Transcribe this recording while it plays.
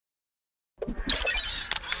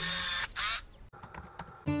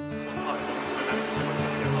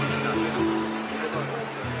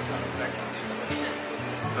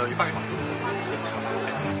一放一放。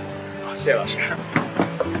好，谢谢老师。节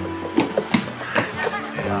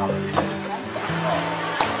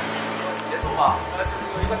奏吧，就是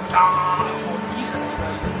有一个哒，好低沉的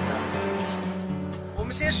一个。我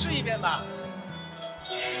们先试一遍吧。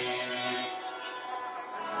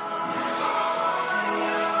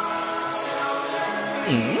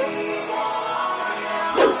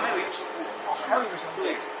还有一个声部，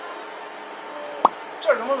这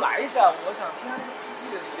儿能不能来一下？我想听下这个比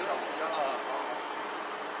例的有点不一样了。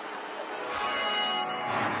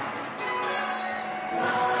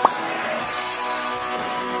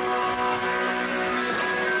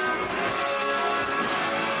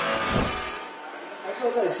还是要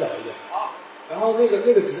再小一点。啊。然后那个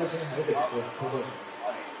吉他声还是得说通过。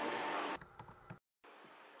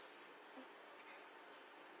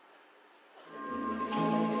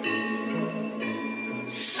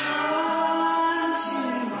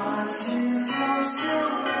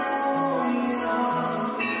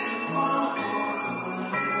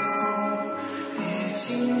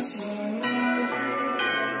星星。